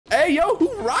Hey, yo,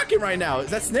 who's rocking right now? Is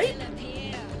that Snape?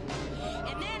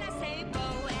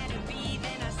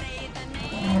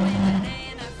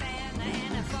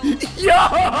 Yo,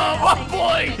 my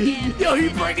boy! Yo, he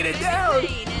breaking it down!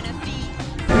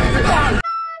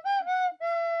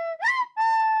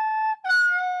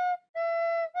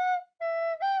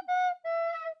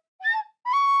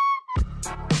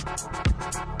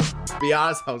 To be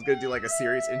honest, I was gonna do like a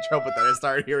serious intro, but then I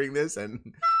started hearing this and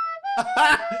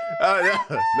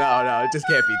no, it just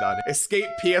can't be done. Escape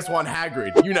PS1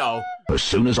 Hagrid, you know. As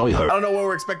soon as I heard. I don't know what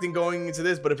we're expecting going into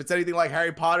this, but if it's anything like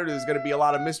Harry Potter, there's gonna be a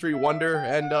lot of mystery, wonder,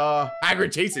 and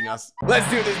Hagrid chasing us. Let's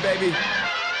do this, baby.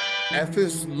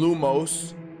 Ephes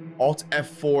Lumos. Alt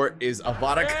F4 is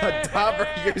Avada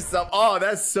Kedavra yourself. Oh,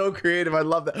 that's so creative. I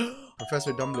love that.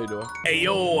 Professor Dumbledore. Hey,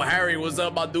 yo, Harry, what's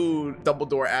up, my dude?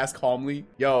 Dumbledore asked calmly.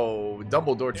 Yo,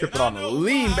 Dumbledore tripping on the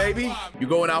lean, baby. You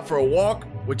going out for a walk?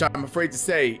 Which I'm afraid to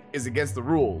say is against the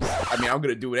rules. I mean, I'm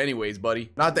gonna do it anyways,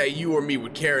 buddy. Not that you or me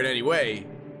would care in any way,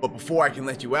 but before I can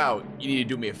let you out, you need to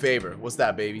do me a favor. What's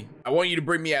that, baby? I want you to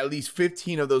bring me at least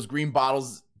 15 of those green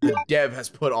bottles the dev has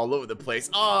put all over the place.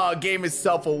 Oh, game is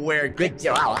self-aware.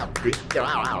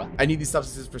 I need these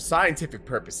substances for scientific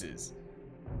purposes.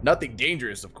 Nothing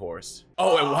dangerous, of course.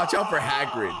 Oh, and watch out for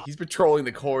Hagrid. He's patrolling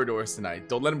the corridors tonight.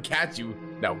 Don't let him catch you.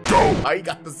 Now go! Oh, he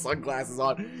got the sunglasses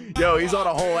on. Yo, he's on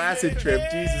a whole acid trip.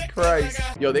 Jesus Christ.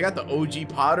 Yo, they got the OG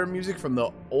Potter music from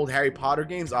the old Harry Potter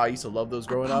games. Oh, I used to love those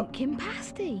growing up. Pumpkin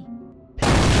pasty.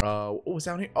 What's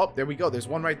down here? Oh, there we go. There's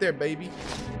one right there, baby.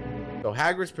 So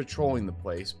Hagrid's patrolling the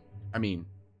place. I mean,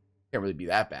 can't really be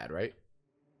that bad, right?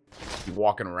 Be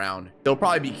walking around. There'll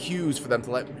probably be cues for them to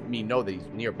let me know that he's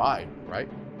nearby, right?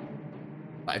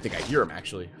 I think I hear him,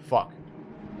 actually. Fuck.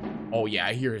 Oh, yeah,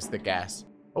 I hear his thick ass.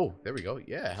 Oh, there we go.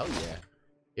 Yeah, hell yeah.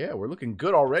 Yeah, we're looking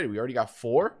good already. We already got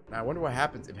 4. Now, I wonder what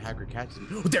happens if Hagrid catches me.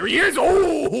 Oh, there he is!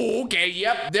 Oh, okay,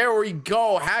 yep. There we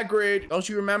go. Hagrid, don't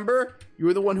you remember? You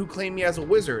were the one who claimed me as a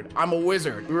wizard. I'm a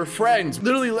wizard. We were friends.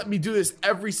 Literally let me do this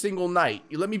every single night.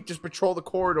 You let me just patrol the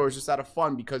corridors just out of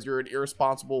fun because you're an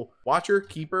irresponsible watcher,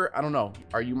 keeper. I don't know.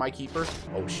 Are you my keeper?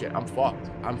 Oh, shit. I'm fucked.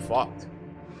 I'm fucked.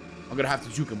 I'm gonna have to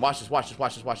juke him. Watch this, watch this,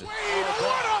 watch this, watch this.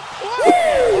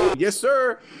 Yes,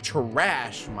 sir.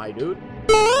 Trash, my dude.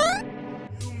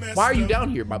 Why are you down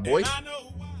here, my boy?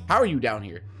 How are you down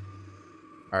here?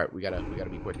 All right, we gotta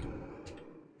be quick.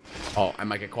 Oh, I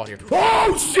might get caught here.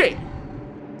 Oh shit!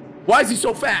 Why is he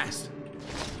so fast?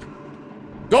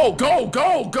 Go, go,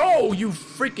 go, go! You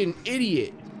freaking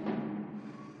idiot!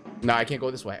 No, I can't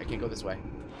go this way. I can't go this way.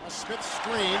 Smith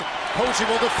screen. Posey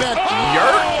will defend.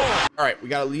 Oh! All right, we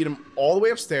gotta lead him all the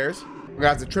way upstairs. We're gonna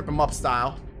have to trip him up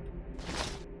style.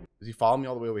 Does he follow me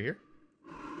all the way over here?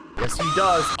 Yes, he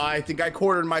does. I think I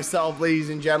cornered myself, ladies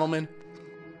and gentlemen.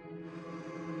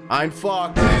 I'm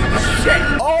fucked. Shit.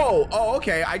 Oh,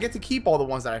 okay. I get to keep all the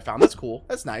ones that I found. That's cool.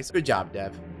 That's nice. Good job,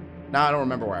 Dev. Now I don't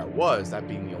remember where I was. That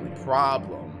being the only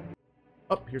problem.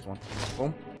 Oh, here's one.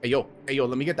 Boom. Hey, yo,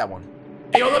 let me get that one.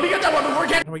 Hey, yo, let me get that one before I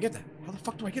get. How do I get that? How the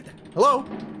fuck do I get that? Hello?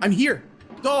 I'm here.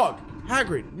 Dog.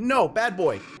 Hagrid. No, bad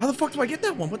boy. How the fuck do I get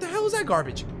that one? What the hell is that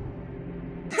garbage?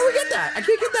 How do I get that? I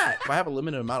can't get that. If I have a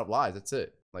limited amount of lives, that's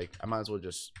it. Like, I might as well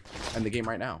just end the game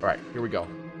right now. All right, here we go.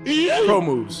 Pro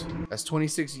moves. That's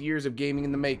 26 years of gaming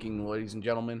in the making, ladies and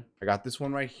gentlemen. I got this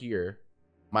one right here.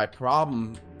 My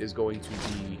problem is going to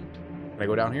be... Can I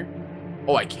go down here?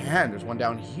 Oh, I can. There's one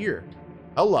down here.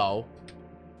 Hello.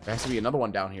 There has to be another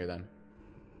one down here then.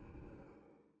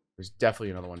 There's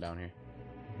definitely another one down here.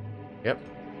 Yep.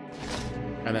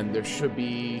 And then there should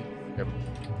be... Yep.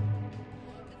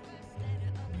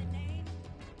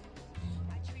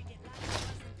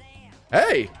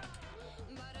 Hey!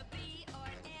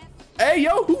 Hey,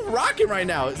 yo, who's rocking right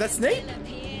now? Is that Snape?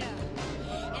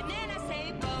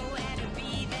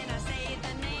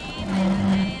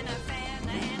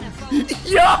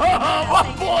 Yo,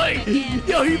 my boy!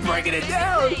 Yo, he's breaking it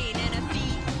down!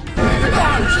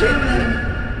 Oh,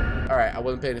 shit! Alright, I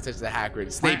wasn't paying attention to Hagrid.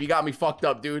 Snape, you got me fucked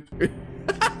up, dude.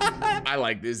 I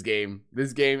like this game.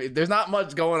 This game, there's not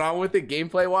much going on with it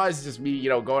gameplay-wise. It's just me, you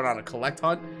know, going on a collect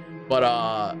hunt. But,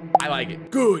 I like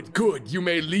it. Good, good. You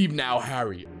may leave now,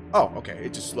 Harry. Oh, okay.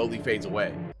 It just slowly fades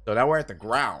away. So now we're at the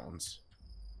grounds.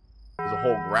 There's a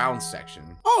whole grounds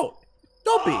section. Oh,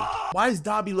 Dobby. Why does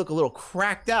Dobby look a little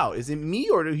cracked out? Is it me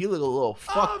or do he look a little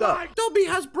fucked up? Dobby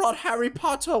has brought Harry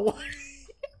Potter away.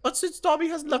 But since Dobby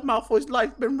has left Malfoy's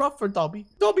life, been rough for Dobby.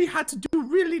 Dobby had to do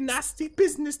really nasty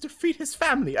business to feed his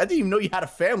family. I didn't even know you had a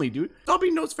family, dude.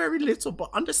 Dobby knows very little, but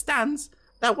understands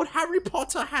that what Harry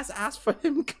Potter has asked for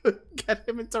him could get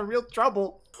him into real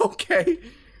trouble. Okay,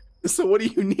 so what do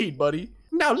you need, buddy?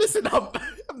 Now listen up,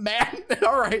 man.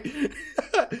 All right.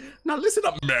 Now listen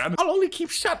up, man. I'll only keep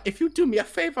shut if you do me a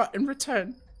favor in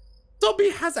return. Dobby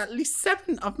has at least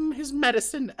 7 of his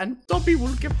medicine, and Dobby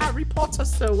will give Harry Potter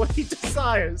so what he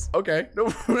desires. Okay.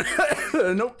 Nope.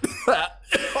 Nope.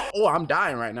 Oh, I'm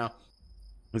dying right now.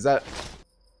 Is that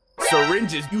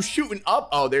syringes? You shooting up?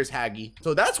 Oh, there's Haggy.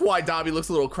 So that's why Dobby looks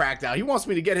a little cracked out. He wants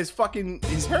me to get his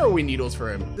heroin needles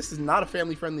for him. This is not a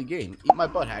family-friendly game. Eat my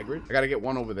butt, Hagrid. I gotta get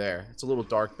one over there. It's a little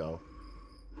dark though.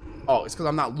 Oh, it's because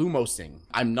I'm not Lumosing.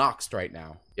 I'm Noxed right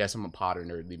now. Yes, I'm a Potter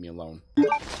nerd. Leave me alone.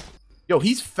 Yo,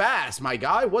 he's fast, my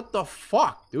guy. What the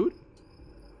fuck, dude?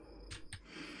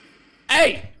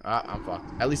 Hey! I'm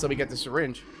fucked. At least let me get the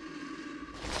syringe.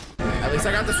 At least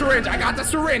I got the syringe. I got the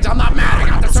syringe. I'm not mad. I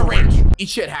got the syringe. Eat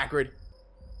shit, Hagrid.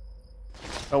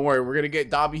 Don't worry. We're going to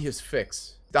get Dobby his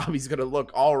fix. Dobby's going to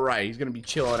look all right. He's going to be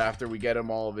chilling after we get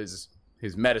him all of his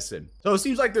medicine. So it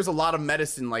seems like there's a lot of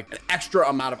medicine, like an extra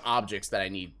amount of objects that I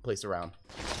need placed around.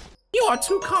 You are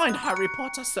too kind, Harry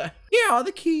Potter, sir. Here are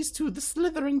the keys to the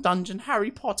Slytherin dungeon Harry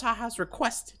Potter has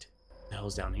requested. What the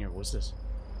hell's down here? What's this?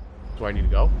 This is where I need to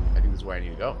go? I think this is where I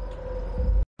need to go.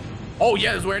 Oh,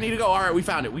 yeah, this is where I need to go. All right, we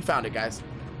found it. We found it, guys.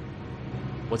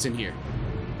 What's in here?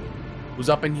 Who's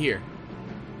up in here?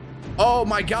 Oh,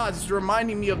 my God. This is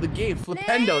reminding me of the game.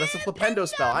 Flipendo. That's a Flipendo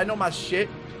spell. I know my shit.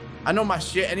 I know my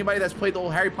shit. Anybody that's played the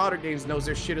old Harry Potter games knows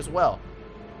their shit as well.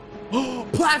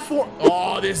 Platform.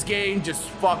 Oh, this game just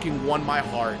fucking won my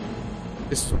heart.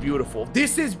 This is beautiful.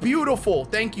 This is beautiful.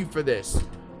 Thank you for this.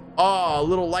 Oh, a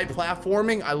little light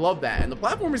platforming. I love that. And the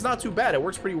platform is not too bad. It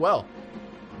works pretty well.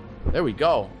 There we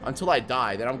go. Until I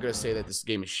die, then I'm going to say that this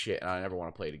game is shit and I never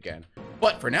want to play it again.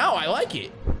 But for now, I like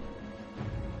it.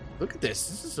 Look at this.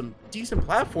 This is some decent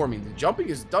platforming. The jumping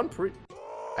is done pretty...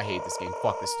 I hate this game.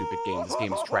 Fuck this stupid game. This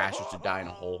game is trash. It should die in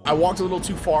a hole. I walked a little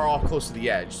too far off close to the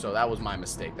edge, so that was my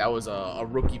mistake. That was a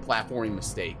rookie platforming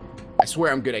mistake. I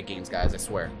swear I'm good at games, guys. I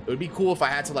swear. It would be cool if I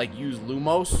had to, like, use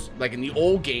Lumos, like in the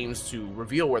old games, to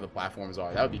reveal where the platforms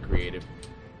are. That would be creative.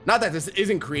 Not that this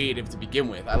isn't creative to begin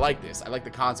with. I like this. I like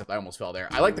the concept. I almost fell there.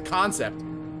 I like the concept.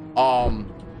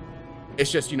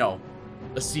 It's just, you know,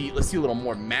 let's see a little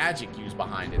more magic used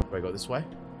behind it. Do I go this way?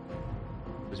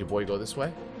 Does your boy go this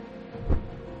way?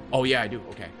 Oh, yeah, I do.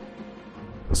 Okay.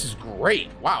 This is great.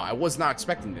 Wow, I was not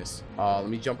expecting this. Let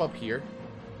me jump up here.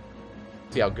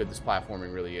 See how good this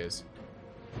platforming really is.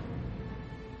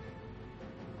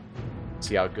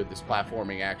 See how good this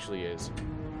platforming actually is.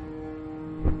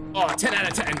 Oh, 10 out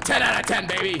of 10. 10 out of 10,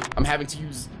 baby. I'm having to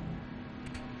use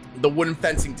the wooden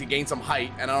fencing to gain some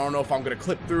height, and I don't know if I'm going to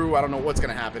clip through. I don't know what's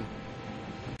going to happen.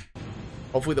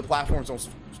 Hopefully the platforms don't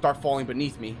start falling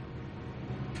beneath me.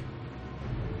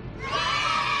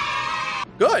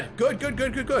 Good, good, good,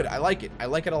 good, good, good. I like it. I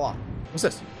like it a lot. What's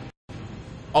this?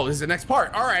 Oh, this is the next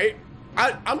part. All right.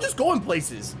 I'm just going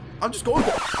places. I'm just going.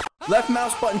 Left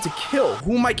mouse button to kill.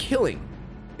 Who am I killing?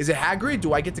 Is it Hagrid?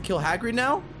 Do I get to kill Hagrid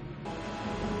now?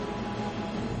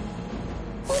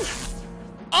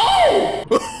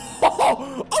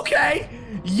 Oh! Okay.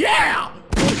 Yeah.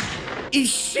 Eat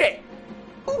shit.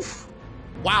 Oof.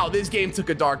 Wow, this game took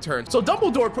a dark turn. So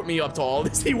Dumbledore put me up to all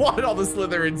this. He wanted all the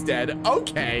Slytherins dead.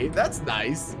 Okay, that's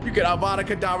nice. You can Avada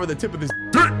Kedavra the tip of this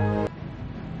dirt.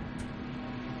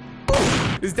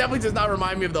 This definitely does not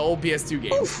remind me of the old PS2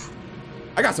 games.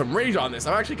 I got some rage on this.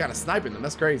 I'm actually kind of sniping them.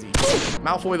 That's crazy.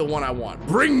 Malfoy, the one I want.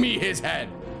 Bring me his head.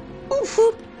 Oof,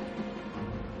 oof.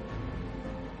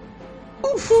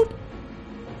 Oof, oof.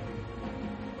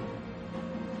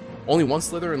 Only one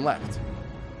Slytherin left.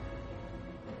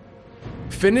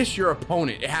 Finish your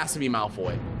opponent. It has to be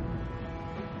Malfoy.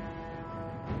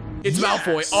 It's yes.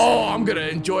 Malfoy. Oh, I'm gonna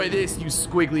enjoy this, you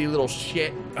squiggly little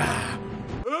shit.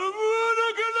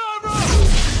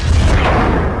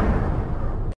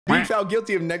 Being found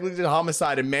guilty of negligent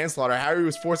homicide and manslaughter, Harry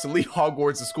was forced to leave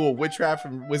Hogwarts, the school of witchcraft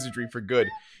and wizardry, for good.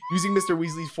 Using Mr.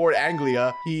 Weasley's Fort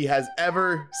Anglia, he has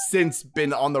ever since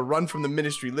been on the run from the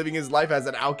ministry, living his life as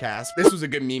an outcast. This was a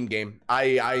good meme game.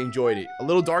 I enjoyed it. A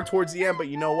little dark towards the end, but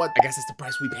you know what? I guess it's the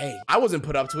price we pay. I wasn't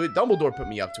put up to it. Dumbledore put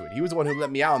me up to it. He was the one who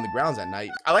let me out on the grounds at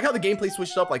night. I like how the gameplay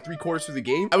switched up like 3/4 through the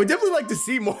game. I would definitely like to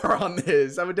see more on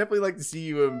this. I would definitely like to see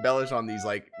you embellish on these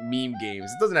like meme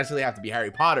games. It doesn't actually have to be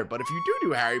Harry Potter, but if you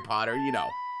do Harry Potter, you know,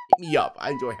 hit me up. I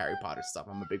enjoy Harry Potter stuff.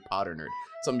 I'm a big Potter nerd.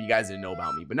 Some of you guys didn't know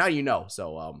about me, but now you know.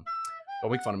 So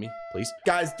Don't make fun of me, please.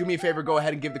 Guys, do me a favor, go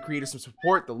ahead and give the creator some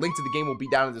support. The link to the game will be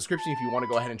down in the description if you want to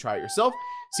go ahead and try it yourself.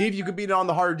 See if you can beat it on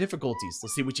the harder difficulties.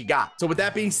 Let's see what you got. So with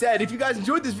that being said, if you guys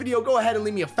enjoyed this video, go ahead and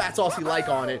leave me a fat saucy like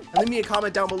on it. And leave me a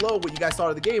comment down below what you guys thought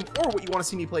of the game or what you want to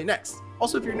see me play next.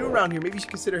 Also, if you're new around here, maybe you should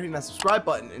consider hitting that subscribe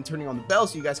button and turning on the bell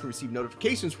so you guys can receive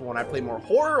notifications for when I play more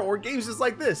horror or games just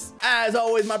like this. As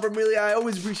always, my Bromelia, I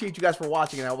always appreciate you guys for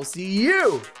watching, and I will see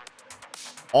you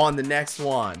on the next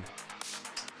one.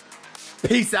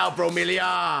 Peace out,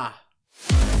 Bromelia.